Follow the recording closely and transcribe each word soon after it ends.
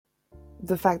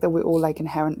the fact that we're all like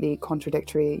inherently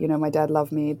contradictory. You know, my dad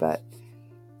loved me, but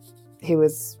he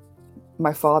was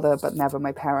my father, but never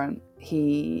my parent.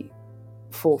 He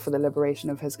fought for the liberation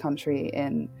of his country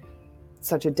in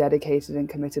such a dedicated and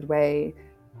committed way,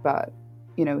 but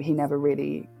you know, he never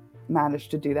really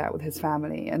managed to do that with his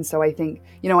family. And so I think,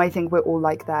 you know, I think we're all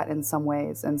like that in some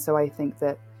ways. And so I think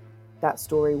that that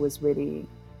story was really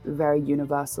very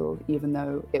universal, even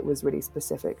though it was really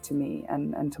specific to me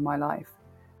and to my life.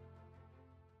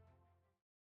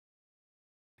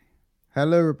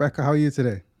 Hello, Rebecca. How are you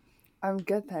today? I'm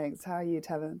good, thanks. How are you,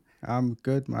 Tevin? I'm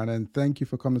good, man. And thank you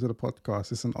for coming to the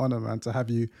podcast. It's an honor, man, to have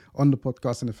you on the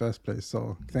podcast in the first place.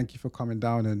 So thank you for coming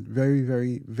down and very,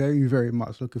 very, very, very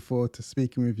much looking forward to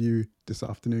speaking with you this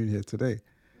afternoon here today.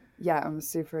 Yeah, I'm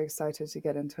super excited to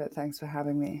get into it. Thanks for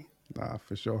having me.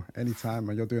 For sure. Anytime,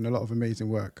 and you're doing a lot of amazing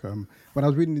work. When I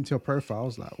was reading into your profile, I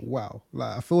was like, wow.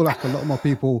 Like, I feel like a lot more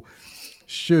people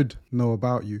should know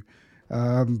about you,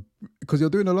 because you're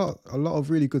doing a lot of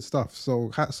really good stuff.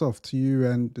 So hats off to you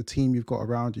and the team you've got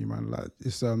around you, man. Like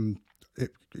it,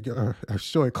 I'm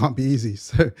sure it can't be easy.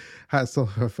 So hats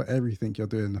off for everything you're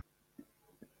doing.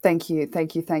 Thank you,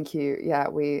 thank you, thank you. Yeah,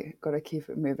 we got to keep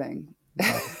it moving.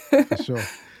 Uh, for sure.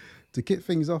 To kick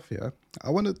things off here, I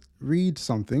want to read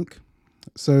something.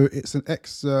 So it's an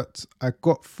excerpt I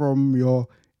got from your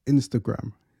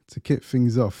Instagram to kick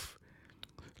things off.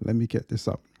 Let me get this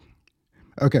up.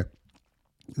 Okay,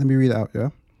 let me read it out, yeah?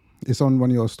 It's on one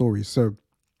of your stories. So,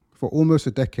 for almost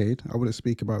a decade, I wouldn't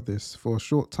speak about this. For a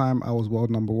short time, I was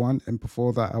world number one, and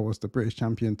before that, I was the British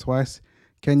champion twice,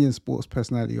 Kenyan Sports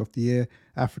Personality of the Year,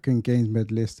 African Games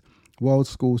medalist, World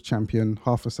Schools champion,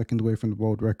 half a second away from the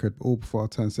world record, all before I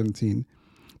turned 17.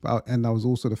 And I was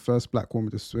also the first black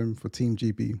woman to swim for Team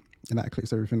GB, and that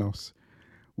eclipsed everything else.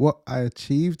 What I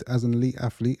achieved as an elite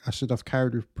athlete, I should have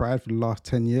carried with pride for the last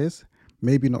 10 years.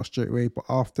 Maybe not straight away, but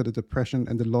after the depression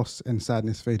and the loss and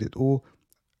sadness faded all,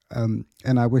 and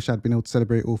I wish I'd been able to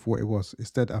celebrate it all for what it was.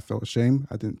 Instead, I felt shame.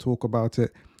 I didn't talk about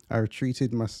it. I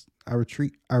recreated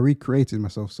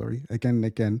myself, sorry, again and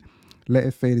again, let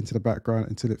it fade into the background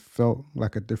until it felt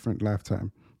like a different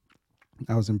lifetime.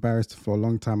 I was embarrassed for a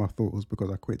long time. I thought it was because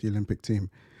I quit the Olympic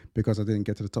team, because I didn't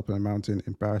get to the top of the mountain,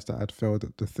 embarrassed that I'd failed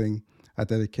at the thing I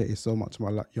dedicated so much of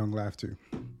my young life to.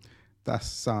 That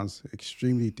sounds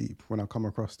extremely deep when I come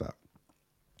across that.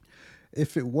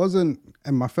 If it wasn't,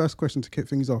 and my first question to kick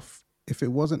things off, if it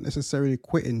wasn't necessarily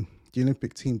quitting the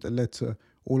Olympic team that led to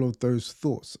all of those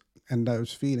thoughts and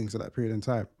those feelings at that period in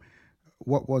time,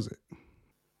 what was it?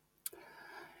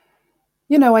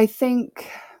 You know, I think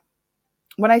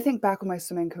when I think back on my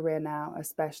swimming career now,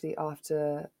 especially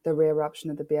after the re-eruption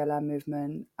of the BLM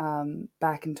movement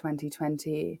back in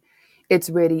 2020, it's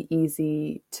really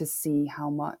easy to see how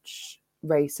much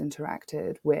race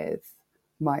interacted with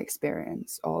my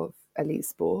experience of elite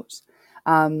sport.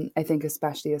 I think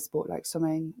especially a sport like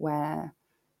swimming, where,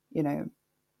 you know,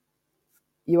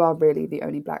 you are really the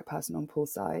only black person on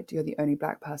poolside, you're the only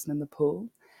black person in the pool.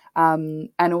 And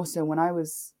also when I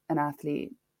was an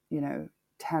athlete, you know,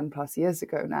 10 plus years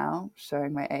ago now,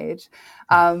 showing my age,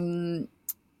 um,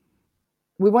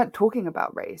 we weren't talking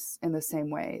about race in the same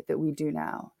way that we do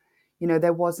now. You know,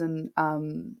 there wasn't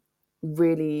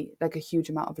really like a huge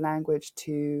amount of language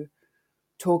to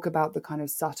talk about the kind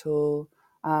of subtle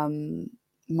um,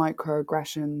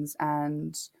 microaggressions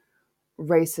and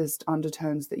racist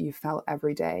undertones that you felt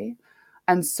every day.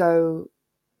 And so,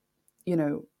 you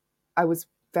know, I was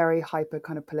very hyper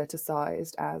kind of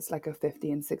politicized as like a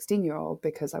 15 and 16-year-old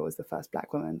because I was the first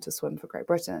black woman to swim for Great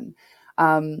Britain.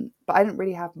 But I didn't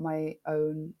really have my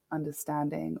own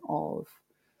understanding of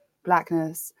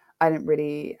blackness. I didn't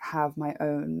really have my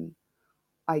own,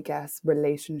 I guess,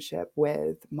 relationship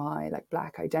with my like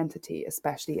black identity,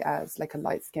 especially as like a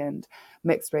light-skinned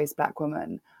mixed race black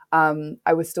woman.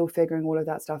 I was still figuring all of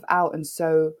that stuff out. And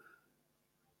so,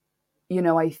 you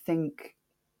know, I think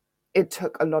it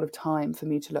took a lot of time for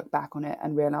me to look back on it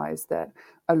and realize that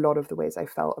a lot of the ways I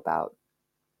felt about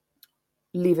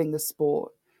leaving the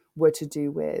sport were to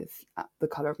do with the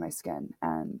color of my skin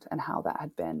and how that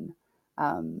had been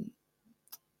um,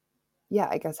 yeah,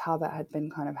 I guess how that had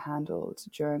been kind of handled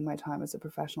during my time as a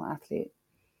professional athlete.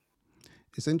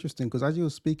 It's interesting because as you were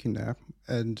speaking there,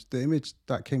 and the image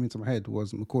that came into my head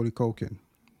was Macaulay Culkin,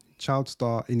 child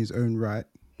star in his own right,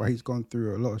 but he's gone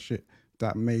through a lot of shit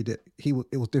that made it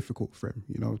was difficult for him,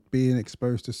 you know, being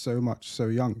exposed to so much so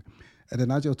young. And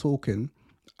then as you're talking,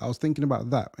 I was thinking about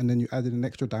that, and then you added an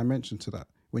extra dimension to that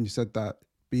when you said that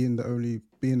being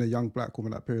a young black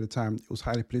woman at that period of time, it was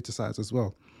highly politicized as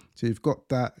well. So you've got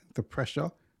that the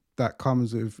pressure that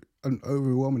comes with an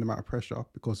overwhelming amount of pressure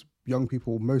because young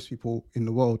people, most people in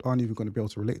the world aren't even going to be able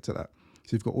to relate to that.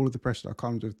 So you've got all of the pressure that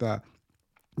comes with that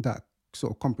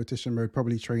sort of competition mode,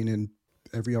 probably training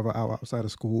every other hour outside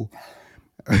of school,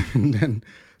 and then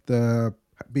the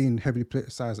being heavily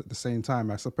politicized at the same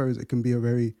time. I suppose it can be a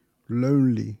very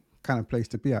lonely kind of place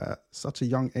to be at such a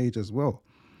young age as well.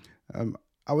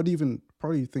 I would even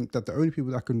probably think that the only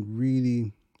people that can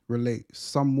really relate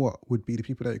somewhat would be the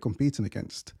people that you're competing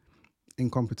against in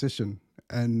competition,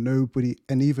 and nobody,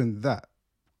 and even that,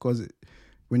 because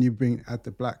when you bring at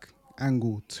the black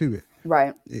angle to it,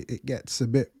 Right. it gets a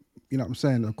bit, you know what I'm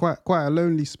saying, quite a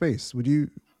lonely space. Would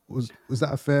you, was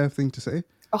that a fair thing to say?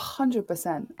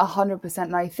 100%, 100%.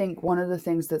 And I think one of the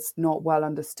things that's not well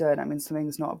understood, I mean,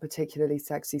 swimming's not a particularly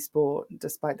sexy sport,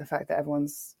 despite the fact that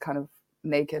everyone's kind of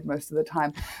naked most of the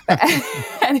time. But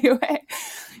anyway,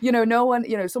 no one,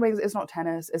 swimming is not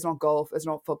tennis, it's not golf, it's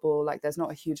not football. Like, there's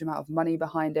not a huge amount of money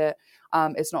behind it.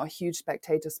 It's not a huge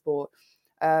spectator sport,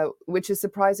 which is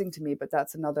surprising to me, but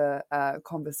that's another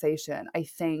conversation. I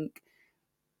think,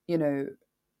 you know,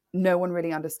 no one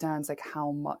really understands like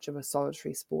how much of a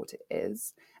solitary sport it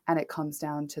is, and it comes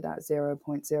down to that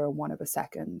 0.01 of a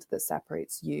second that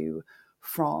separates you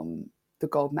from the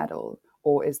gold medal,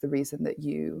 or is the reason that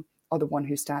you are the one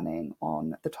who's standing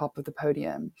on the top of the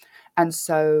podium. And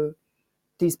so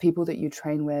these people that you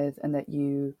train with and that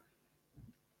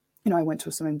I went to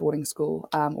a swimming boarding school,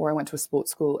 or I went to a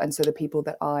sports school. And so the people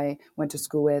that I went to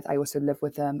school with, I also lived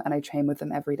with them and I trained with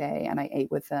them every day and I ate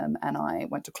with them and I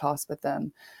went to class with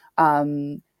them.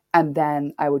 And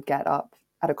then I would get up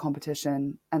at a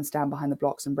competition and stand behind the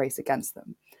blocks and race against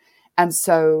them. And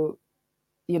so,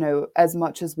 as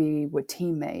much as we were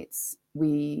teammates,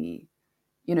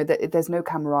 there's no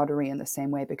camaraderie in the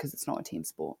same way because it's not a team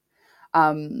sport.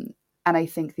 Um, and I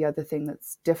think the other thing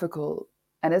that's difficult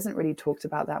and isn't really talked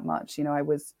about that much, I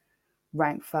was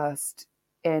ranked first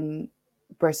in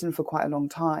Britain for quite a long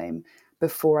time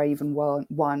before I even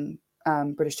won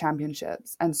British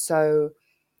Championships. And so,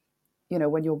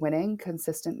 when you're winning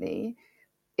consistently,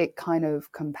 it kind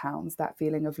of compounds that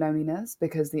feeling of loneliness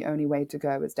because the only way to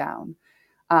go is down.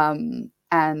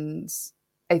 And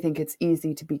I think it's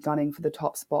easy to be gunning for the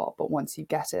top spot, but once you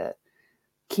get it,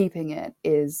 keeping it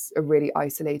is a really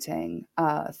isolating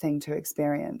thing to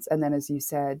experience. And then, as you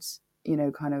said,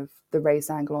 kind of the race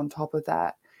angle on top of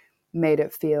that made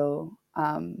it feel,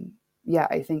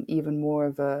 I think even more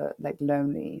of a like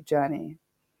lonely journey.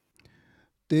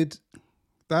 Did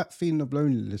that feeling of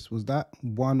loneliness, was that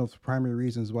one of the primary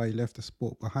reasons why you left the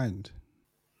sport behind?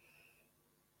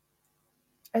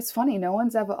 It's funny, no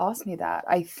one's ever asked me that.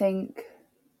 I think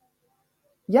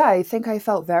I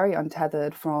felt very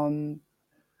untethered from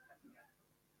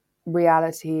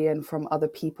reality and from other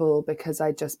people because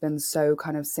I'd just been so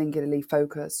kind of singularly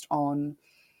focused on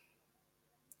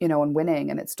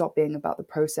winning, and it stopped being about the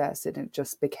process and it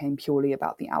just became purely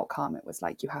about the outcome. It was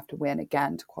like, you have to win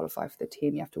again to qualify for the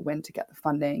team. You have to win to get the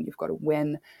funding. You've got to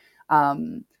win,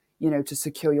 to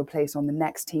secure your place on the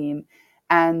next team.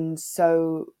 And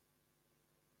so,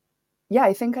 yeah,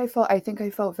 I think I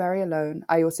felt very alone.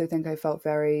 I also think I felt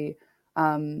very,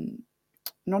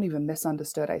 not even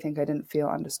misunderstood. I think I didn't feel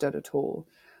understood at all.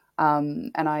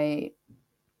 And I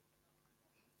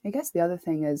guess the other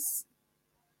thing is,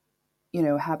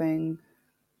 having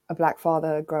a black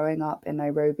father growing up in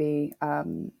Nairobi.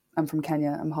 I'm from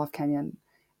Kenya. I'm half Kenyan,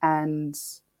 and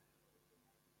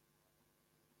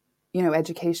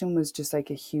education was just like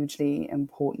a hugely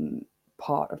important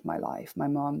part of my life. My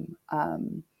mom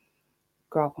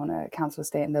grew up on a council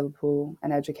estate in Liverpool,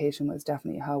 and education was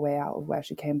definitely her way out of where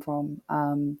she came from.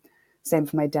 Same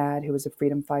for my dad, who was a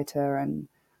freedom fighter and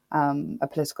a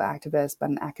political activist, but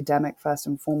an academic first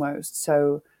and foremost.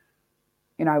 So,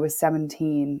 I was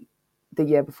 17 the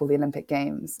year before the Olympic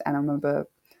Games, and I remember,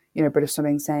 British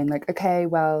Swimming saying like, okay,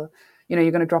 well, you're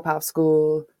going to drop out of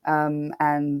school, and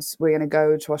we're going to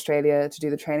go to Australia to do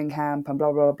the training camp and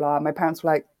blah, blah, blah. My parents were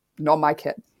like, not my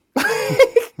kid.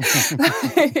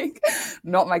 like,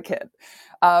 not my kid.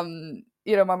 My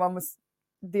mom was,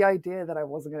 the idea that I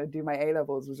wasn't going to do my A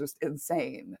levels was just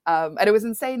insane. And it was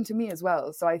insane to me as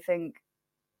well. So I think,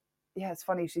 yeah, it's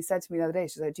funny. She said to me the other day,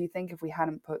 she's like, do you think if we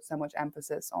hadn't put so much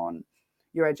emphasis on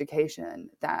your education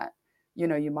that,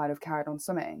 you might have carried on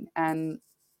swimming? And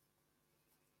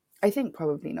I think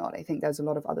probably not. I think there's a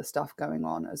lot of other stuff going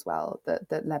on as well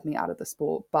that led me out of the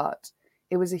sport, but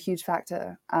it was a huge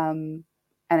factor. And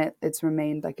it's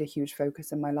remained like a huge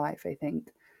focus in my life. I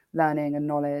think learning and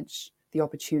knowledge, the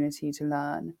opportunity to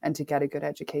learn and to get a good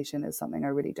education is something I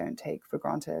really don't take for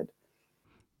granted.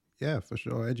 Yeah, for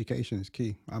sure. Education is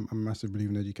key. I'm a massive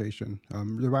believer in education.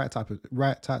 The right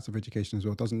types of education as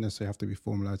well. Doesn't necessarily have to be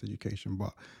formalized education,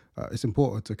 but it's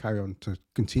important to carry on to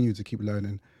continue to keep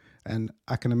learning. And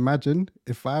I can imagine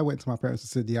if I went to my parents and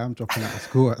said, "Yeah, I'm dropping out of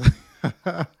school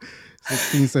at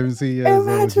 16, 17 years old,"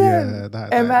 Imagine,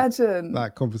 yeah, imagine.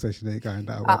 that conversation ain't going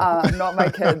that well. Not my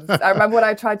kids. I remember when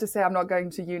I tried to say I'm not going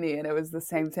to uni, and it was the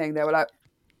same thing. They were like,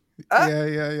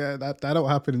 Yeah. That don't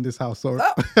happen in this house. So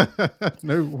oh.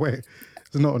 no way.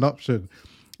 It's not an option.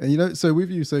 And so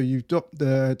with you, so you've dropped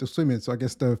the swimming. So I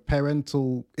guess the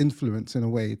parental influence in a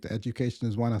way, the education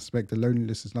is one aspect, the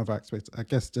loneliness is another aspect. I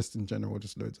guess just in general,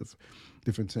 just loads of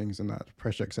different things and that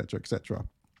pressure, etc., etc.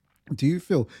 Do you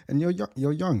feel? And you're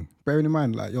young. Bearing in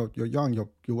mind, like you're young. You're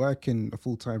working a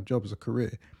full time job as a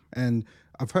career. And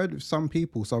I've heard of some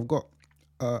people. So I've got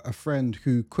a friend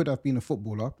who could have been a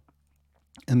footballer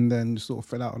and then sort of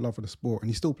fell out of love with the sport, and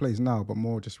he still plays now but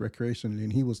more just recreationally,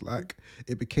 and he was like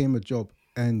it became a job,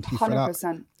 and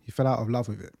 100%. he fell out of love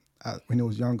with it when he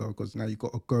was younger, because now you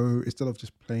got to go, instead of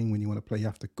just playing when you want to play, you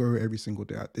have to go every single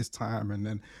day at this time and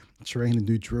then train and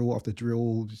do drill after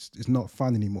drill. It's not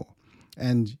fun anymore,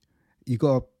 and you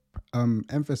got to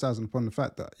emphasizing upon the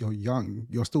fact that you're young,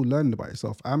 you're still learning about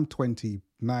yourself. I'm 29,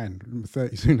 I'm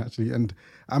 30 soon actually, and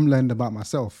I'm learning about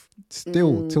myself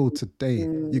still Mm, till today. You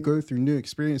mm. go through new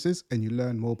experiences and you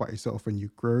learn more about yourself, and you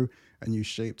grow and you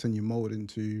shaped and you mold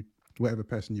into whatever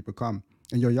person you become.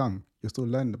 And you're young, you're still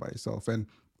learning about yourself. And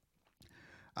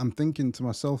I'm thinking to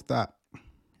myself that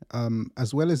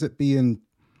as well as it being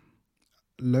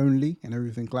lonely and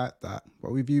everything like that,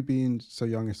 but with you being so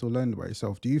young and still learning about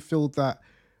yourself, do you feel that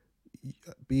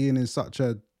being in such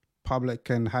a public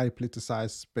and highly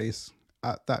politicized space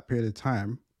at that period of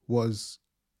time was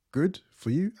good for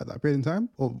you at that period in time,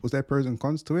 or was there pros and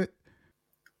cons to it?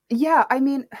 Yeah, I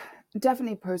mean,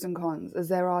 definitely pros and cons, as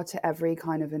there are to every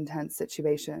kind of intense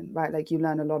situation, right? Like you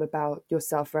learn a lot about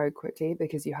yourself very quickly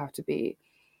because you have to be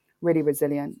really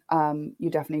resilient. You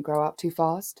definitely grow up too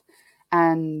fast,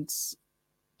 and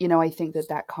I think that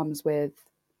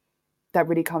that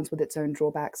really comes with its own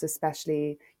drawbacks.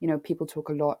 Especially, people talk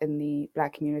a lot in the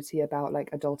Black community about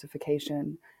like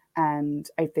adultification, and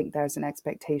I think there's an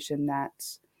expectation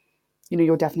that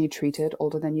you're definitely treated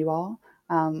older than you are,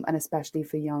 and especially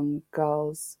for young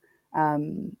girls,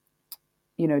 um,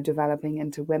 developing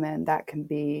into women, that can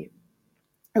be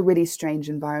a really strange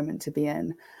environment to be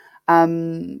in.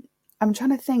 Um, I'm trying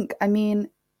to think. I mean,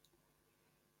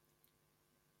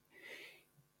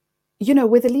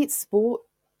 with elite sport,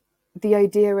 the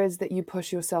idea is that you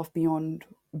push yourself beyond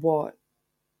what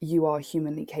you are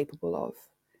humanly capable of,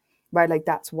 right? Like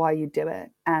that's why you do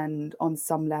it. And on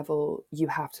some level, you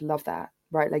have to love that,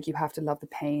 right? Like you have to love the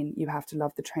pain, you have to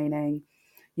love the training,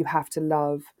 you have to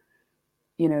love,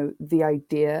 the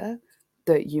idea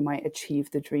that you might achieve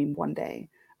the dream one day.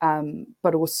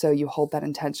 But also you hold that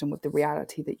intention with the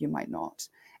reality that you might not.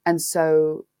 And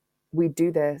so we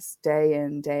do this day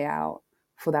in, day out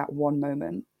for that one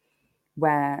moment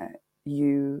where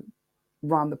you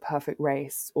run the perfect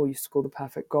race or you score the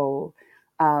perfect goal,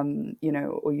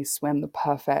 or you swim the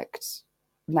perfect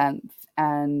length.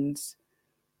 And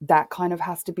that kind of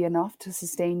has to be enough to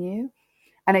sustain you.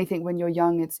 And I think when you're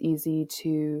young, it's easy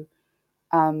to,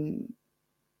 um,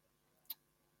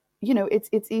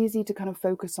 it's easy to kind of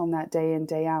focus on that day in,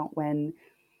 day out when,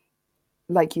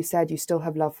 like you said, you still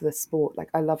have love for the sport. Like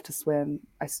I love to swim.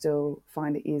 I still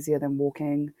find it easier than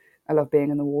walking. I love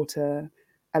being in the water.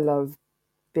 I love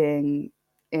being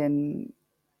in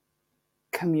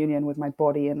communion with my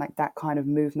body and like that kind of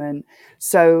movement.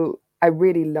 So I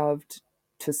really loved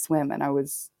to swim, and I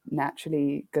was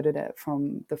naturally good at it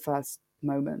from the first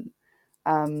moment.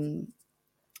 Um,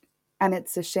 and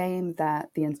it's a shame that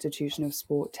the institution of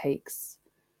sport takes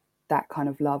that kind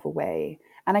of love away.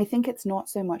 And I think it's not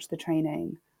so much the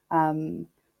training. Um,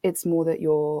 it's more that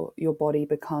your body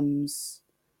becomes,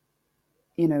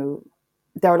 you know,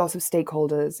 there are lots of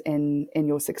stakeholders in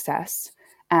your success,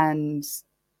 and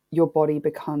your body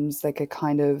becomes like a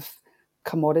kind of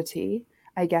commodity,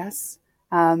 I guess.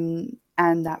 And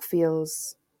that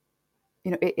feels,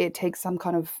 it takes some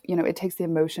kind of, it takes the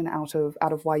emotion out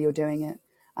of why you're doing it.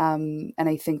 And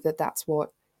I think that that's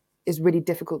what is really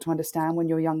difficult to understand when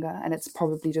you're younger, and it's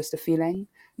probably just a feeling.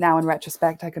 Now in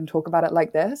retrospect I can talk about it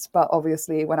like this, but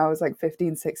obviously when I was like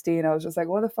 15, 16, I was just like,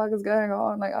 what the fuck is going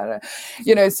on? Like I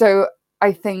don't, so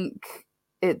I think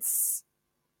it's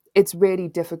it's really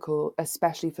difficult,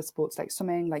 especially for sports like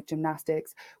swimming, like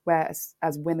gymnastics, where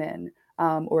as women,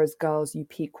 or as girls, you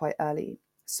peak quite early.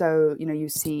 So you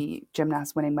see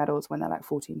gymnasts winning medals when they're like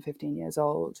 14, 15 years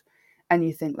old, and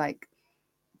you think like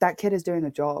that kid is doing a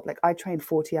job. Like I trained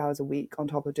 40 hours a week on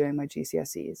top of doing my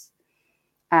GCSEs.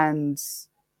 And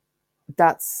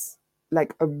that's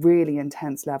like a really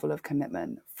intense level of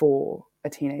commitment for a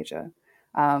teenager.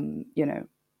 You know,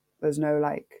 there's no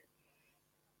like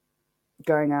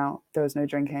going out, there was no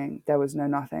drinking, there was no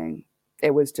nothing.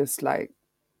 It was just like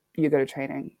you go to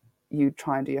training, you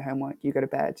try and do your homework, you go to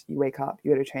bed, you wake up,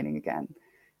 you go to training again.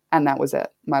 And that was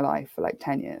it, my life for like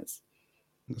 10 years.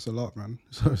 That's a lot, man.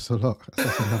 So it's a lot at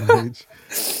such a young age.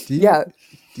 Do you Yeah,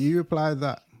 do you apply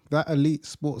that elite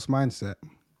sports mindset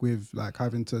with like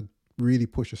having to really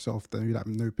push yourself, then like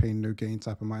no pain, no gain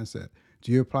type of mindset?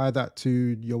 Do you apply that to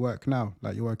your work now?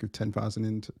 Like your work with 10,000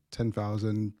 into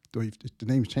 10,000, or the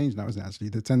name's changed now, isn't it? Actually,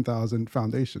 the 10,000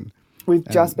 Foundation. we've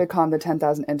just And become the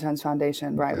 10,000 Interns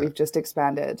Foundation, right? yeah, We've just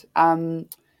expanded.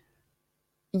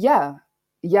 Yeah,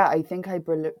 yeah, I think I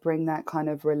bring that kind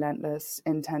of relentless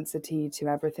intensity to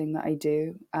everything that I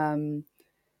do.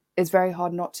 It's very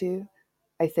hard not to.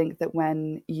 I think that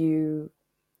when you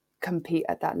compete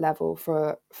at that level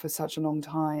for such a long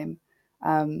time,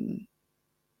 um,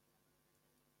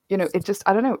 you know, it just,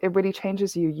 I don't know, it really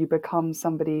changes you. You become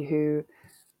somebody who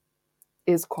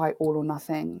is quite all or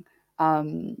nothing.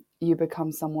 You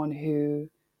become someone who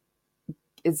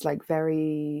is like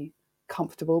very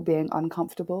comfortable being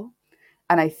uncomfortable.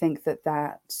 And I think that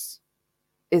that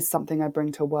is something I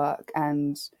bring to work.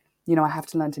 And, you know, I have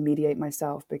to learn to mediate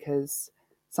myself because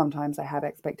sometimes I have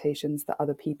expectations that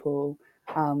other people,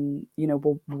 you know,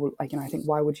 will like, you know, I think,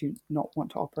 why would you not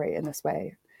want to operate in this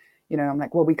way? You know, I'm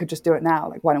like, well, we could just do it now.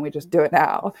 Like, why don't we just do it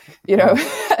now? You know,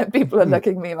 people are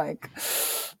looking at me like,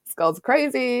 this girl's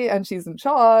crazy and she's in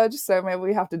charge. So maybe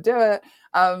we have to do it.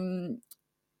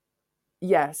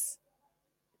 Yes,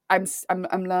 I'm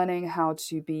learning how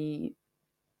to be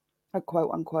a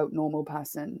quote unquote normal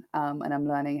person, and I'm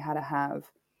learning how to have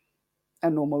a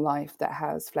normal life that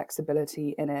has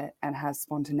flexibility in it and has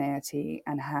spontaneity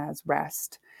and has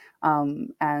rest,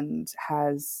 and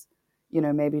has, you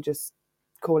know, maybe just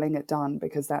calling it done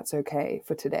because that's okay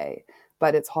for today.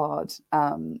 But it's hard.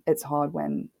 It's hard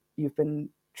when you've been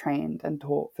trained and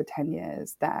taught for 10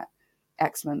 years that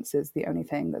excellence is the only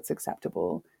thing that's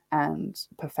acceptable and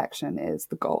perfection is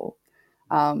the goal.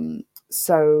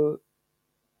 So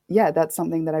yeah, that's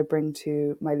something that I bring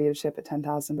to my leadership at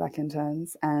 10,000 Black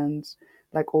Interns. And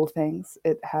like all things,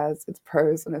 it has its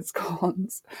pros and its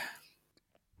cons.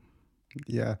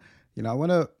 yeah. I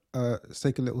want to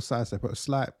take a little side step, a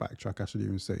slight backtrack, I should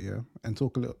even say, yeah, and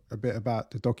talk a bit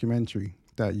about the documentary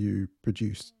that you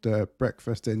produced, the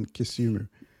Breakfast in Kisumu.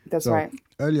 That's So right.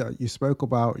 earlier you spoke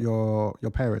about your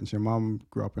parents. Your mum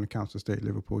grew up in the council estate,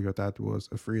 Liverpool. Your dad was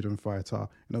a freedom fighter,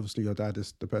 and obviously your dad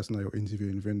is the person that you're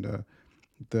interviewing within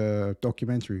the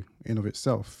documentary in of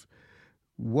itself.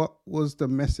 What was the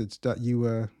message that you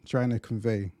were trying to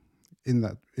convey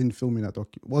in filming that doc?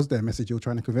 Was there a message you were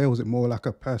trying to convey, or was it more like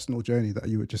a personal journey that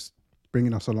you were just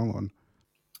bringing us along on?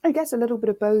 I guess a little bit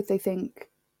of both. I think,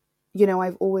 you know,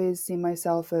 I've always seen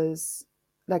myself as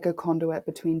like a conduit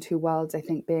between two worlds. I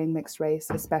think being mixed race,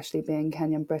 especially being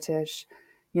Kenyan British,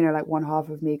 you know, like one half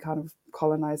of me kind of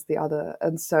colonized the other.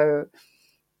 And so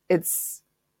it's,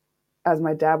 as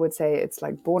my dad would say, it's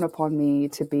like born upon me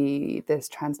to be this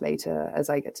translator as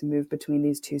I get to move between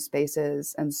these two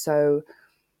spaces. And so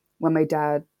when my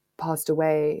dad passed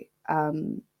away,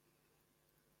 you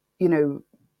know,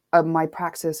 my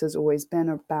praxis has always been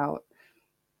about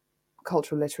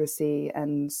cultural literacy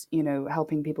and, you know,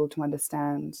 helping people to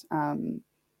understand, you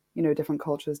know, different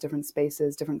cultures, different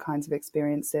spaces, different kinds of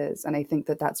experiences. And I think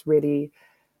that that's really,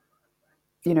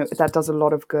 you know, that does a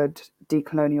lot of good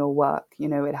decolonial work. You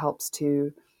know, it helps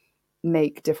to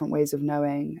make different ways of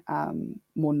knowing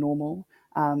more normal,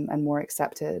 and more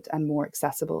accepted and more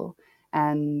accessible.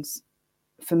 And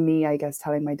for me, I guess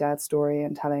telling my dad's story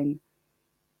and telling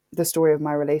the story of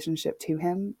my relationship to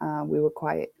him, we were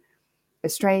quite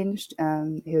estranged.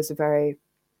 He was a very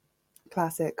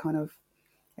classic kind of,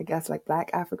 I guess, like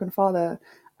Black African father,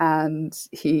 and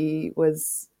he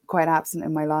was quite absent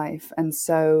in my life. And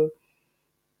so,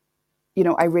 you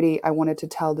know, I wanted to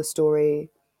tell the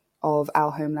story of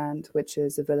our homeland, which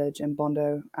is a village in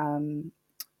Bondo,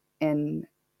 in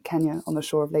Kenya on the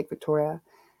shore of Lake Victoria.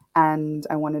 And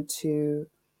I wanted to,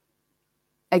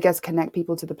 I guess, connect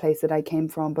people to the place that I came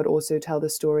from, but also tell the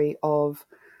story of,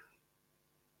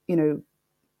 you know,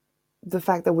 the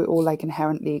fact that we're all like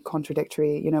inherently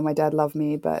contradictory. You know, my dad loved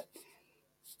me, but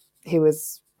he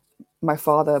was my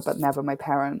father, but never my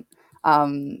parent.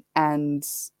 And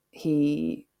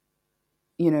he,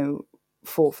 you know,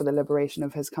 fought for the liberation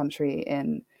of his country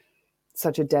in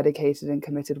such a dedicated and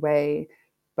committed way.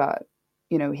 But,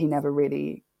 you know, he never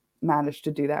really managed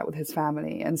to do that with his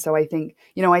family. And so I think,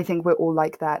 I think we're all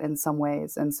like that in some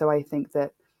ways. And so I think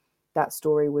that that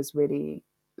story was really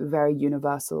very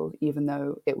universal, even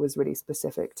though it was really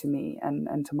specific to me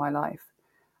and to my life.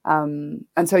 And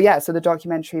so, yeah, so the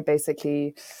documentary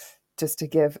basically, just to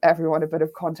give everyone a bit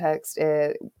of context,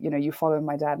 you follow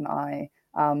my dad and I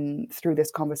through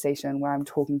this conversation where I'm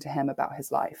talking to him about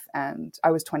his life. And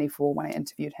I was 24 when I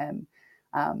interviewed him.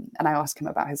 And I asked him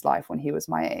about his life when he was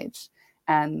my age.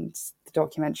 And the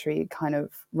documentary kind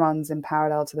of runs in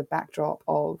parallel to the backdrop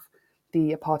of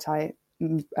the apartheid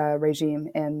regime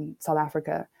in South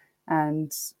Africa.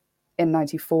 And in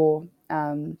 94,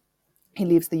 he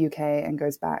leaves the UK and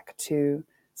goes back to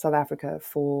South Africa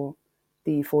for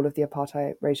the fall of the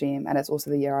apartheid regime. And it's also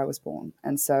the year I was born.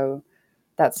 And so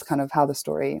that's kind of how the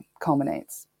story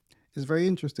culminates. It's very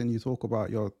interesting you talk about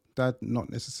your dad not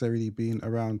necessarily being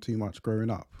around too much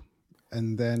growing up.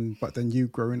 And then, but then you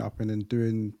growing up and then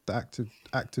doing the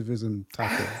activism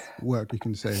type of work, you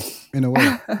can say, in a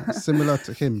way, similar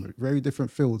to him, very different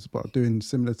fields, but doing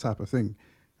similar type of thing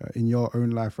in your own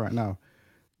life right now.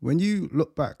 When you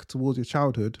look back towards your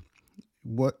childhood,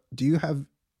 what do you have?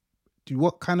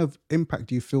 What kind of impact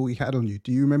do you feel he had on you?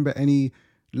 Do you remember any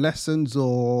lessons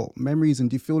or memories? And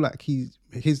do you feel like him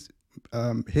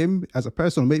as a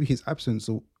person, or maybe his absence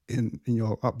or in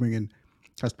your upbringing,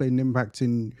 has played an impact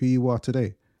in who you are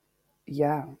today?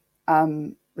 Yeah,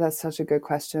 that's such a good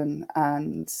question.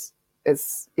 And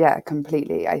it's, yeah,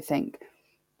 completely. I think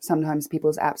sometimes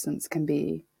people's absence can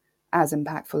be as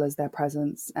impactful as their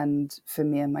presence. And for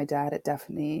me and my dad, it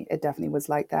definitely was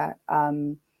like that.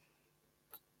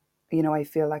 I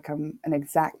feel like I'm an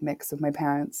exact mix of my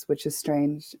parents, which is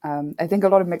strange. I think a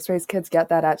lot of mixed race kids get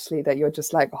that, actually, that you're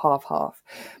just like half half.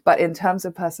 But in terms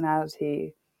of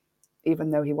personality,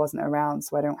 even though he wasn't around,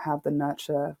 so I don't have the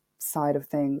nurture side of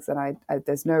things, and I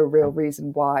there's no real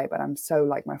reason why, but I'm so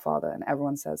like my father, and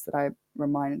everyone says that I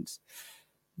remind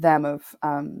them of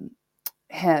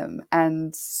him.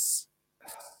 And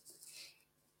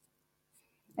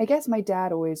I guess my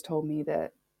dad always told me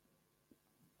that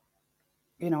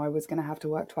I was going to have to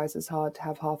work twice as hard to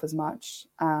have half as much.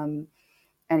 And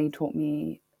he taught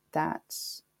me that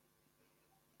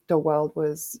the world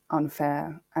was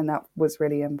unfair, and that was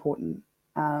really important.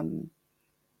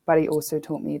 But he also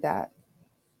taught me that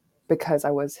because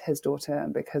I was his daughter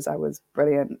and because I was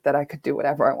brilliant, that I could do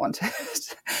whatever I wanted.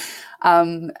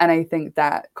 And I think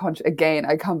that again,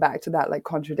 I come back to that like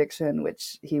contradiction,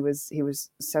 which he was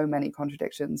so many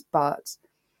contradictions, but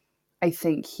I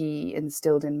think he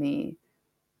instilled in me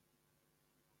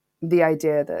the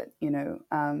idea that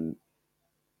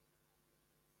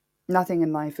nothing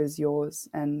in life is yours,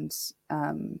 and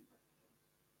you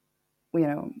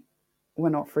know we're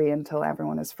not free until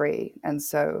everyone is free. And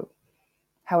so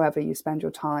however you spend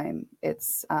your time,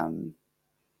 it's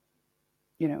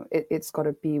got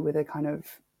to be with a kind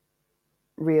of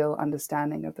real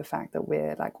understanding of the fact that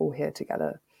we're like all here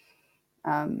together.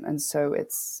 And so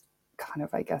it's kind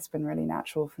of, I guess, been really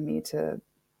natural for me to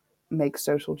make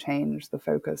social change the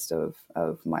focus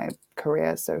of my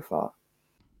career so far.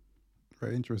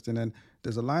 Very interesting. And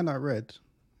there's a line I read.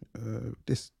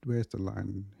 Where's the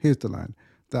line? Here's the line.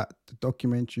 That the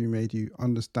documentary made you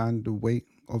understand the weight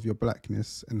of your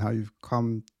blackness and how you've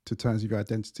come to terms with your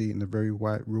identity in a very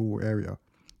white rural area.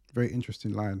 Very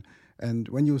interesting line. And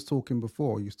when you was talking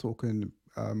before, you was talking,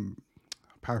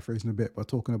 paraphrasing a bit, but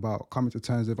talking about coming to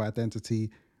terms with identity,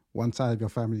 one side of your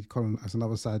family colonized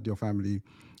another side of your family,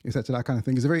 etc. That kind of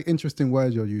thing. It's a very interesting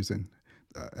word you're using,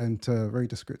 and very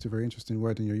descriptive, very interesting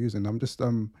word you're using. I'm just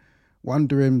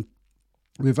wondering,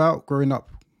 without growing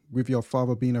up with your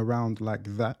father being around like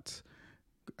that,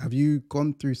 have you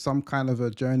gone through some kind of a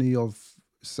journey of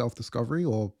self-discovery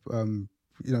or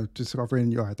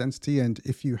discovering your identity? And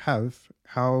if you have,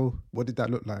 what did that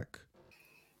look like?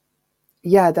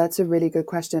 Yeah, that's a really good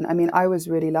question. I mean, I was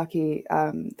really lucky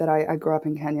that I grew up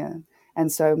in Kenya. And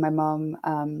so my mom,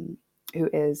 who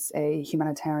is a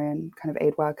humanitarian kind of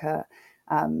aid worker,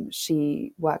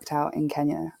 she worked out in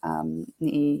Kenya,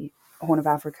 the Horn of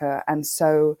Africa. And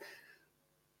so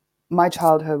my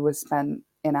childhood was spent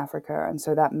in Africa. And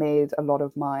so that made a lot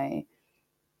of my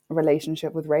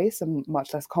relationship with race and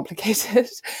much less complicated,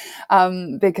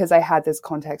 because I had this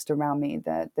context around me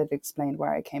that explained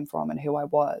where I came from and who I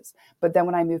was. But then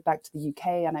when I moved back to the UK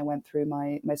and I went through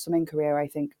my swimming career, I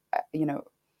think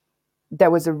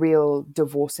there was a real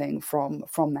divorcing from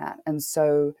that. And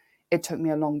so it took me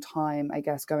a long time, I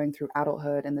guess, going through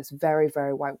adulthood in this very,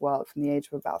 very white world from the age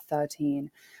of about 13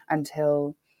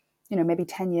 until maybe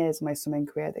 10 years of my swimming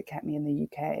career that kept me in the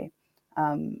UK,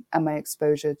 and my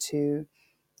exposure to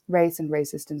race and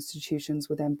racist institutions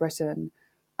within Britain,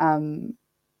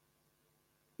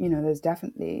 there's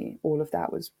definitely all of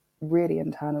that was really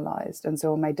internalized. And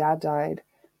so when my dad died,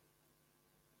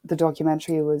 the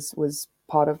documentary was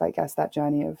part of, I guess, that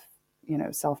journey of,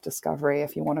 self-discovery,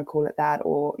 if you want to call it that,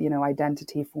 or,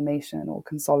 identity formation or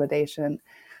consolidation.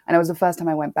 And it was the first time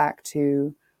I went back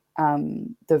to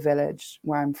the village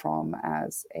where I'm from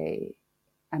as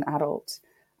an adult.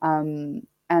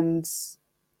 And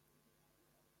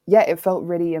yeah, it felt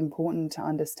really important to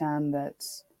understand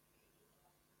that,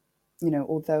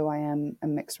 although I am a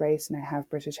mixed race and I have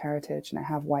British heritage and I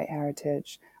have white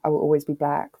heritage, I will always be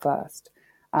black first,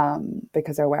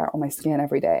 because I wear it on my skin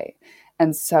every day.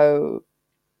 And so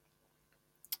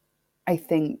I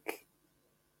think,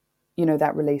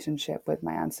 that relationship with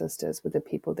my ancestors, with the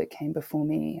people that came before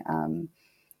me,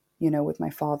 with my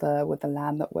father, with the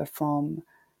land that we're from,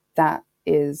 that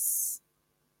is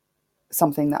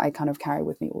something that I kind of carry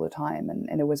with me all the time.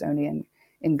 And it was only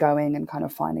in going and kind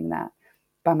of finding that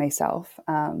by myself.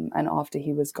 And after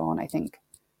he was gone,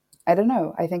 I don't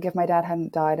know. I think if my dad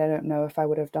hadn't died, I don't know if I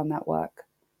would have done that work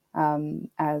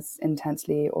as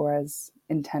intensely or as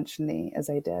intentionally as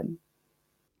I did.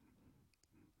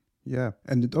 Yeah,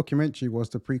 and the documentary was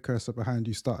the precursor behind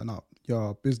you starting up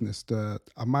your business.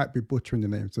 I might be butchering the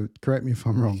name, so correct me if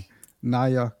I'm wrong.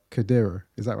 Naya Kadira,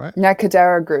 is that right?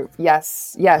 Kadera Group.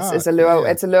 Yes, yes, Ah, it's a Lua.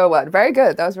 yeah. It's a Lua word. Very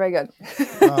good. That was very good.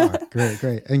 Ah, great,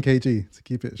 great. NKG to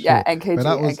keep it Yeah, short. But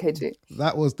NKG, NKG.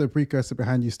 that was the precursor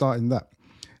behind you starting that.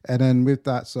 And then with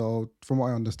that, so from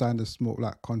what I understand, it's more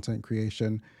like content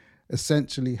creation,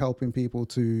 essentially helping people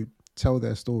to tell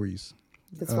their stories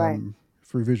That's right.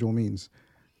 through visual means.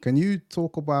 Can you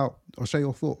talk about or share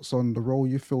your thoughts on the role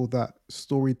you feel that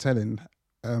storytelling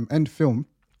and film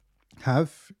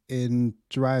have in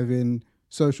driving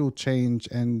social change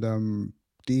and I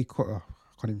can't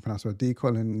even pronounce it,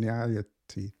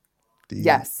 decoloniality?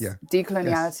 Yes, Yes,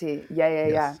 decoloniality. Yeah, yeah,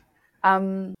 yeah.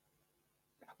 yes,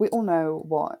 We all know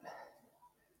what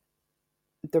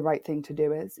the right thing to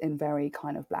do is in very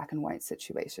kind of black and white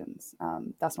situations.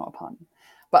 That's not a pun,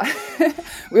 but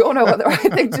we all know what the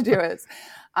right thing to do is.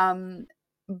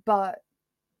 But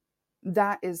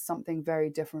that is something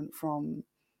very different from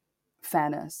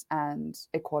fairness and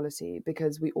equality,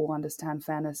 because we all understand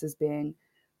fairness as being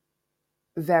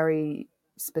very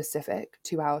specific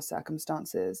to our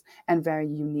circumstances and very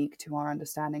unique to our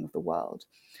understanding of the world.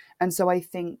 And so I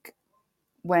think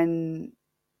when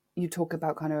you talk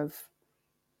about kind of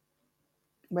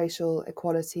racial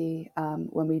equality,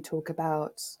 when we talk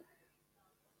about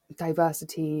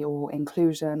diversity or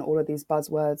inclusion, all of these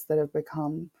buzzwords that have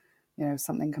become,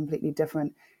 something completely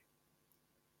different,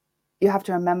 you have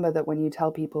to remember that when you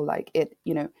tell people like it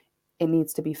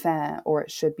needs to be fair, or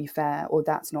it should be fair, or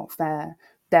that's not fair,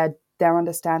 their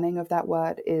understanding of that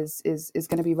word is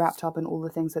going to be wrapped up in all the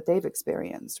things that they've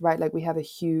experienced, right? Like we have a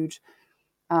huge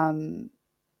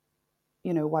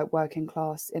white working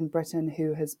class in Britain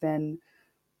who has been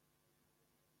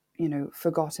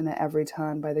forgotten at every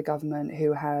turn by the government,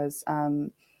 who has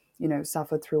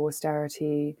suffered through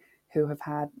austerity, who have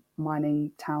had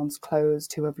mining towns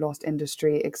closed, who have lost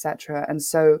industry, etc. And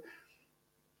so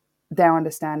their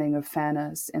understanding of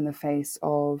fairness in the face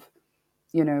of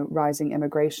rising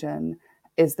immigration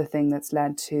is the thing that's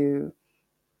led to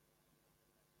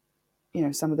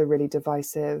some of the really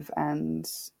divisive and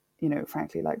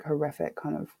frankly like horrific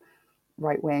kind of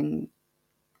right-wing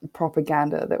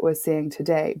propaganda that we're seeing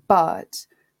today. But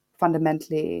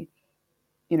fundamentally,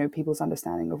 people's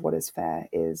understanding of what is fair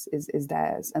is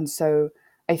theirs. And so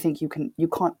I think you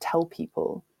can't tell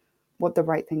people what the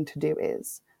right thing to do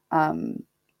is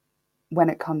when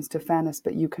it comes to fairness,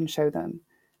 but you can show them,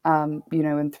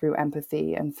 and through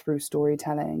empathy and through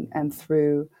storytelling and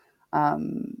through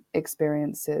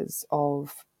experiences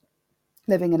of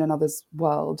living in another's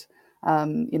world.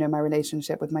 My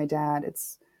relationship with my dad,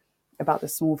 it's about the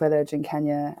small village in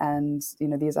Kenya and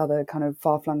these other kind of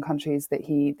far-flung countries that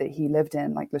he lived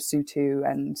in, like Lesotho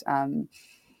and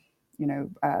you know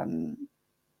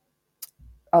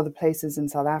other places in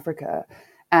South Africa.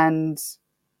 And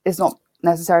it's not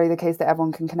necessarily the case that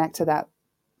everyone can connect to that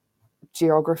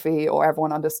geography or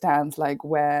everyone understands like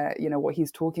where what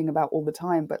he's talking about all the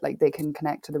time, but like they can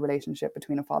connect to the relationship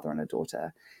between a father and a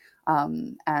daughter,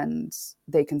 and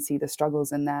they can see the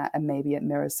struggles in that, and maybe it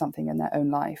mirrors something in their own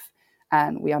life,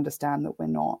 and we understand that we're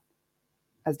not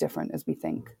as different as we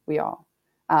think we are.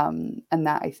 And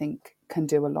that I think can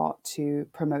do a lot to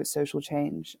promote social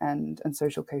change and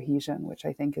social cohesion, which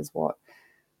I think is what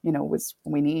was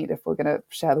we need if we're going to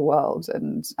share the world.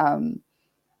 And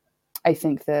I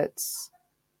think that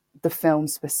the film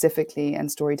specifically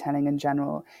and storytelling in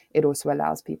general, it also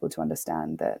allows people to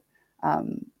understand that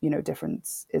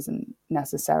difference isn't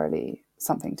necessarily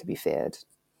something to be feared.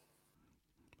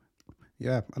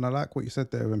 Yeah, and I like what you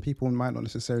said there. When people might not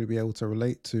necessarily be able to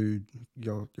relate to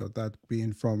your dad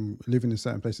being from living in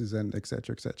certain places and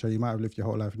etc. etc. You might have lived your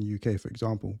whole life in the UK, for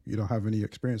example. You don't have any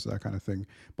experience of that kind of thing,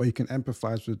 but you can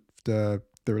empathise with the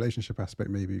relationship aspect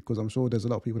maybe, because I'm sure there's a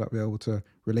lot of people that will be able to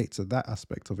relate to that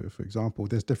aspect of it. For example,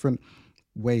 there's different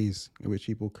ways in which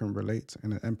people can relate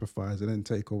and then empathize and then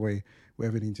take away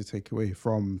whatever they need to take away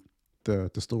from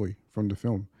the story, from the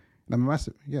film. And I'm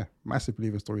a massive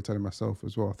believer in storytelling myself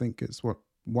as well. I think it's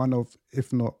one of,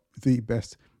 if not the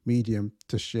best medium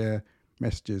to share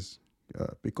messages,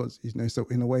 because so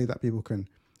in a way that people can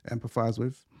empathize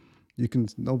with.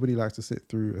 Nobody likes to sit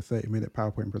through a 30-minute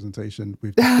PowerPoint presentation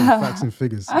with just some facts and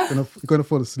figures. You're gonna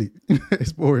fall asleep.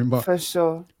 It's boring, For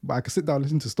sure. but I can sit down and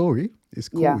listen to story. It's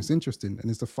cool. Yeah. It's interesting,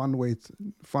 and it's a fun way to,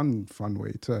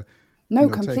 No,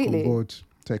 take on completely. board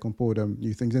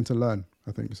new things and to learn.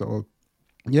 I think so.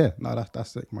 Yeah, no,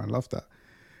 that's it, man. Love that.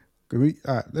 All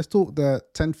right, let's talk the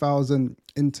 10,000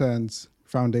 Interns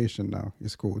Foundation now,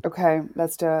 it's called. Okay,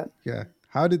 let's do it. Yeah.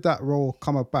 How did that role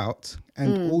come about?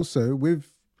 And also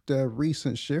with the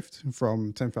recent shift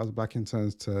from 10,000 Black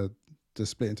Interns to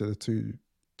split into the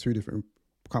two different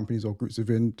companies or groups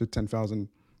within the 10,000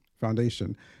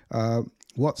 Foundation,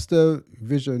 what's the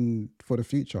vision for the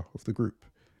future of the group?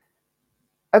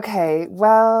 Okay,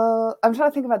 well, I'm trying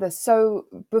to think about this. So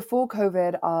before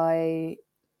COVID,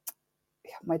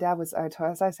 my dad was,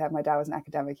 as I said, my dad was an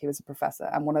academic. He was a professor,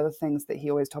 and one of the things that he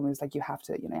always told me was like, you have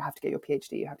to get your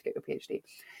PhD. You have to get your PhD.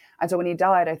 And so when he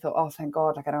died, I thought, oh, thank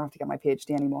God, like I don't have to get my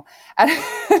PhD anymore.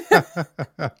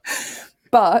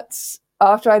 But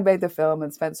after I'd made the film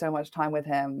and spent so much time with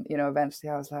him, eventually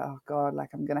I was like, oh God,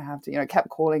 like I'm gonna have to, it kept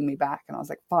calling me back, and I was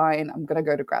like, fine, I'm gonna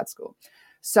go to grad school.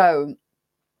 So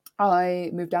I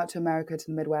moved out to America, to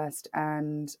the Midwest,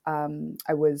 and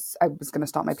I was going to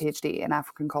start my PhD in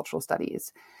African cultural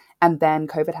studies, and then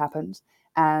COVID happened,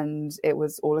 and it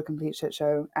was all a complete shit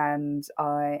show. And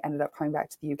I ended up coming back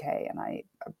to the UK, and I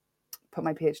put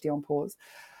my PhD on pause,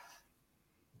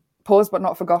 but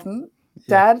not forgotten.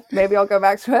 Yeah. Dad, maybe I'll go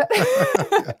back to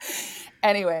it.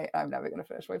 Anyway, I'm never going to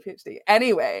finish my PhD.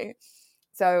 Anyway,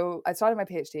 so I started my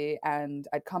PhD and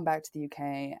I'd come back to the UK,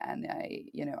 and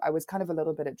I was kind of a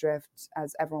little bit adrift,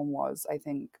 as everyone was, I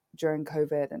think, during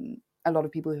COVID, and a lot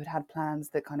of people who had plans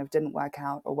that kind of didn't work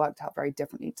out or worked out very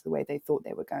differently to the way they thought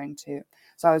they were going to.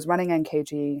 So I was running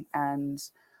NKG, and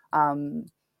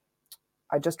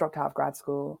I just dropped out of grad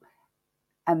school,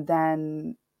 and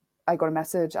then I got a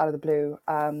message out of the blue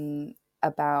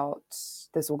about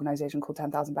this organization called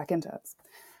 10,000 Black Interns.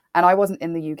 And I wasn't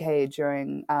in the UK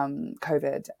during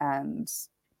COVID and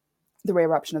the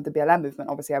re-eruption of the BLM movement.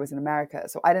 Obviously, I was in America,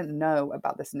 so I didn't know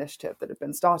about this initiative that had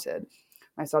been started.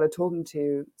 I started talking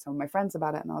to some of my friends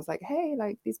about it, and I was like, hey,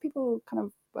 like these people kind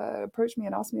of approached me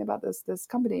and asked me about this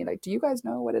company. Like, do you guys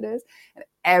know what it is? And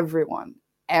everyone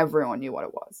knew what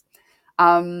it was.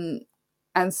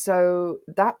 And so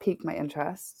that piqued my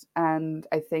interest. And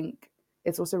I think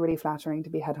it's also really flattering to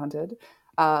be headhunted,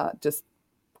 just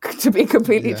to be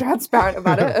completely Yeah. transparent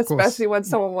about it, Of course. especially when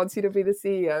someone wants you to be the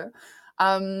CEO.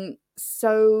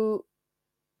 So,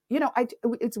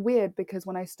 it's weird because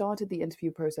when I started the interview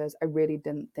process, I really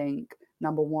didn't think,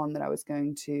 number one, that I was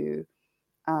going to,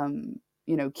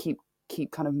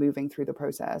 keep kind of moving through the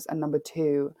process. And number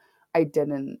two, I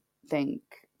didn't think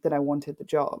that I wanted the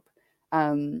job.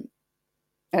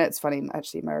 And it's funny,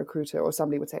 actually, my recruiter or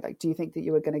somebody would say, like, do you think that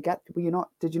you were going to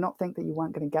did you not think that you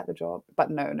weren't going to get the job? But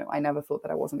no, I never thought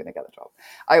that I wasn't going to get the job.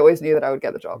 I always knew that I would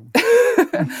get the job.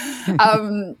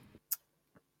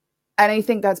 And I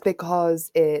think that's because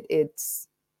it's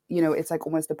like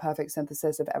almost the perfect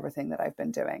synthesis of everything that I've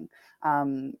been doing.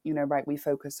 Right, we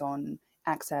focus on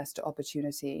access to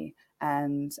opportunity,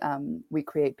 and we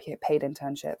create paid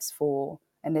internships for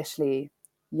initially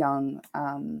young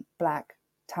Black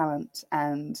talent,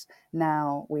 and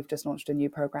now we've just launched a new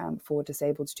program for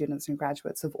disabled students and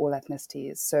graduates of all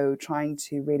ethnicities, so trying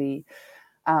to really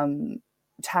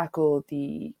tackle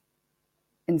the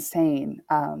insane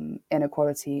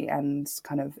inequality and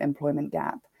kind of employment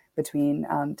gap between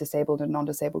disabled and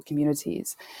non-disabled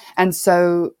communities. And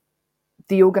so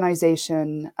the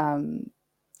organization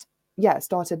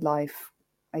started life,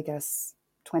 I guess,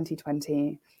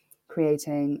 2020,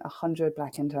 creating 100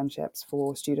 Black internships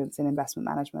for students in investment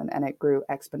management, and it grew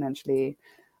exponentially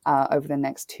over the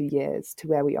next 2 years to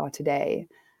where we are today.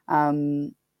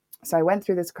 So I went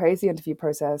through this crazy interview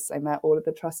process. I met all of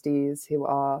the trustees who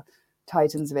are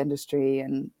titans of industry,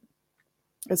 and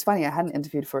it's funny, I hadn't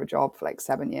interviewed for a job for like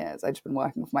 7 years. I'd just been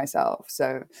working for myself.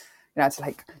 So, I had to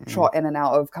like trot in and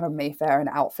out of kind of Mayfair in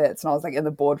outfits, and I was like in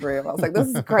the boardroom. I was like, this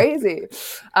is crazy.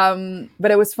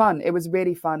 But it was fun. It was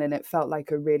really fun, and it felt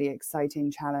like a really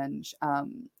exciting challenge.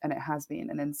 And it has been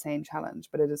an insane challenge,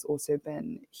 but it has also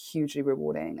been hugely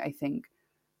rewarding. I think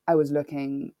I was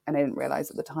looking, and I didn't realize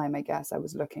at the time, I guess I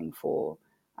was looking for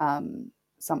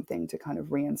something to kind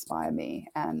of re-inspire me.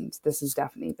 And this has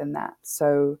definitely been that.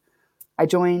 So I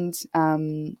joined,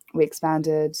 we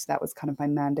expanded. That was kind of my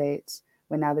mandate.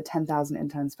 We're now the 10,000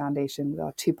 Interns Foundation with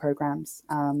our two programs,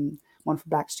 one for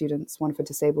Black students, one for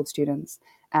disabled students.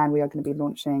 And we are going to be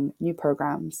launching new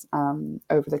programs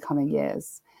over the coming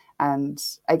years. And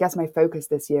I guess my focus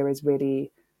this year is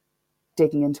really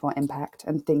digging into our impact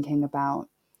and thinking about,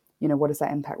 what does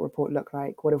that impact report look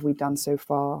like? What have we done so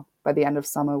far? By the end of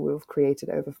summer, we've created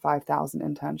over 5,000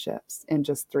 internships in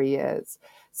just 3 years.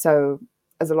 So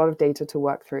there's a lot of data to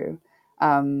work through.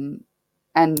 And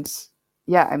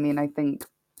yeah, I mean, I think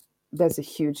there's a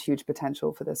huge, huge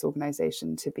potential for this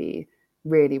organization to be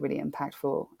really, really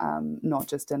impactful, not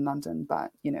just in London,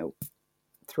 but,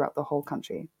 throughout the whole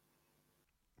country.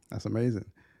 That's amazing.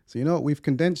 So, we've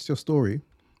condensed your story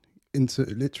into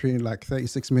literally like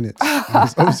 36 minutes.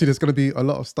 Obviously, there's going to be a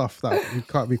lot of stuff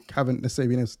that we haven't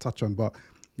necessarily been able to touch on, but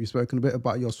you've spoken a bit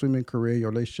about your swimming career,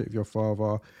 your relationship with your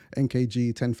father,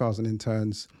 NKG, 10,000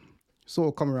 interns, sort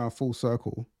of come around full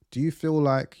circle. Do you feel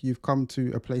like you've come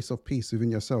to a place of peace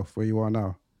within yourself where you are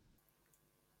now?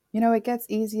 It gets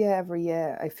easier every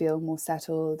year. I feel more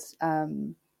settled.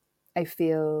 I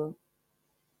feel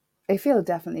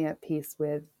definitely at peace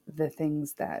with the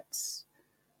things that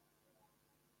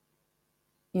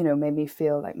made me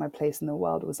feel like my place in the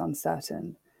world was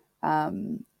uncertain. I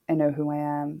know who I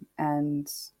am, and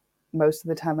most of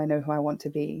the time I know who I want to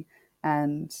be,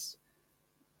 and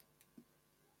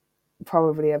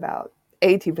probably about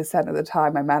 80% of the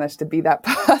time I manage to be that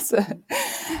person.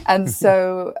 And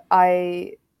so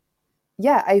I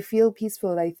feel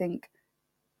peaceful. I think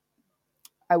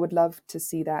I would love to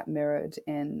see that mirrored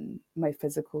in my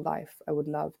physical life. I would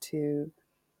love to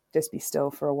just be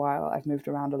still for a while. I've moved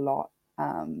around a lot.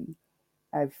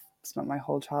 I've spent my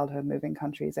whole childhood moving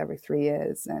countries every 3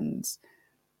 years, and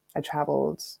I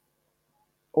traveled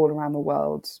all around the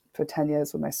world for 10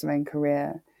 years with my swimming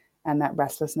career, and that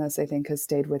restlessness, I think, has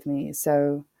stayed with me.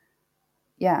 So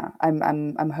yeah,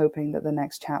 I'm hoping that the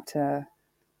next chapter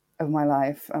of my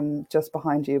life, I'm just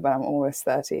behind you, but I'm almost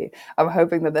 30. I'm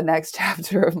hoping that the next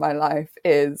chapter of my life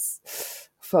is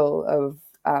full of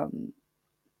I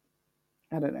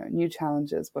don't know, new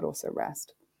challenges, but also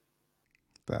rest.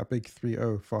 That big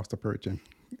 3-0 fast approaching.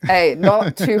 Hey,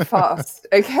 not too fast,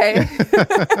 okay?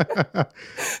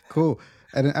 Cool.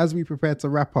 And then as we prepare to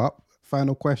wrap up,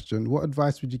 final question, what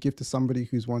advice would you give to somebody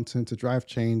who's wanting to drive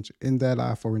change in their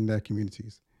life or in their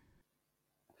communities?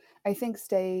 I think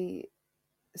stay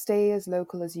as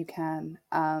local as you can,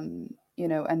 and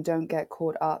don't get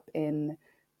caught up in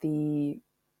the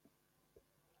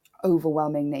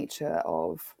overwhelming nature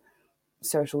of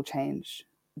social change.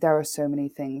 There are so many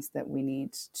things that we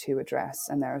need to address,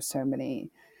 and there are so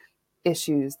many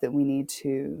issues that we need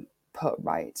to put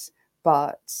right.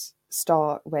 But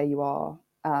start where you are,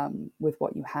 with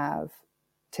what you have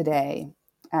today,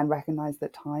 and recognize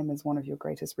that time is one of your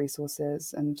greatest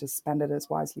resources, and just spend it as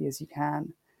wisely as you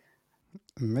can.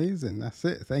 Amazing. That's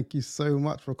it. Thank you so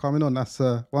much for coming on. That's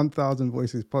a 1000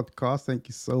 Voices podcast. Thank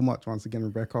you so much once again,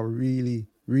 Rebecca. I really,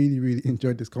 really, really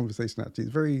enjoyed this conversation. Actually,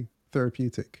 it's very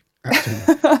therapeutic.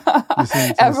 Actually,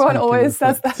 Everyone always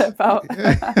says that about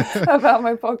about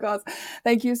my podcast.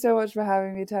 Thank you so much for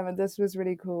having me, Tim. And this was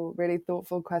really cool, really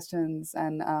thoughtful questions.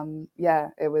 And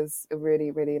it was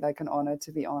really, really like an honor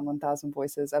to be on 1000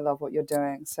 Voices. I love what you're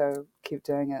doing, so keep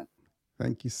doing it.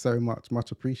 Thank you so much.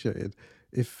 Much appreciated.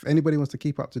 If anybody wants to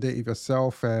keep up to date with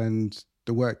yourself and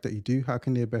the work that you do, how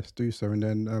can they best do so? And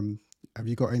then have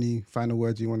you got any final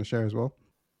words you want to share as well?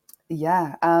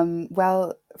 Yeah.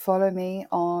 Well, follow me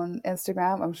on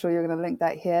Instagram. I'm sure you're going to link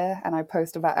that here. And I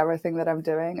post about everything that I'm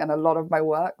doing and a lot of my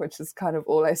work, which is kind of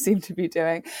all I seem to be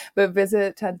doing. But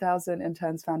visit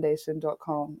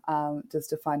 10,000internsfoundation.com just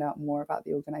to find out more about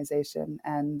the organization.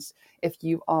 And if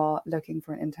you are looking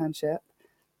for an internship,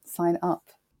 sign up.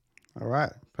 All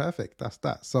right, perfect. That's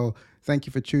that. So thank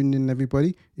you for tuning in,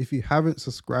 everybody. If you haven't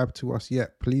subscribed to us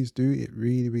yet, please do. It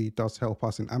really, really does help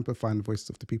us in amplifying the voices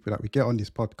of the people that we get on this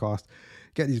podcast,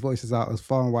 get these voices out as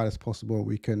far and wide as possible.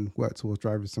 We can work towards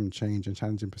driving some change and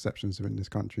challenging perceptions within this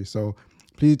country. So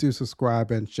please do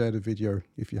subscribe and share the video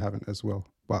if you haven't as well.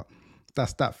 But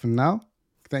that's that for now.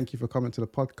 Thank you for coming to the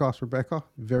podcast, Rebecca.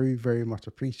 Very, very much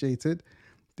appreciated.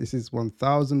 This is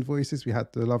 1000 Voices. We had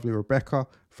the lovely Rebecca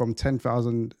from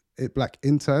 10,000 Black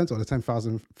interns or the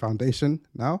 10,000 Foundation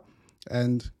now.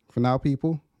 And for now,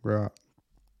 people, we're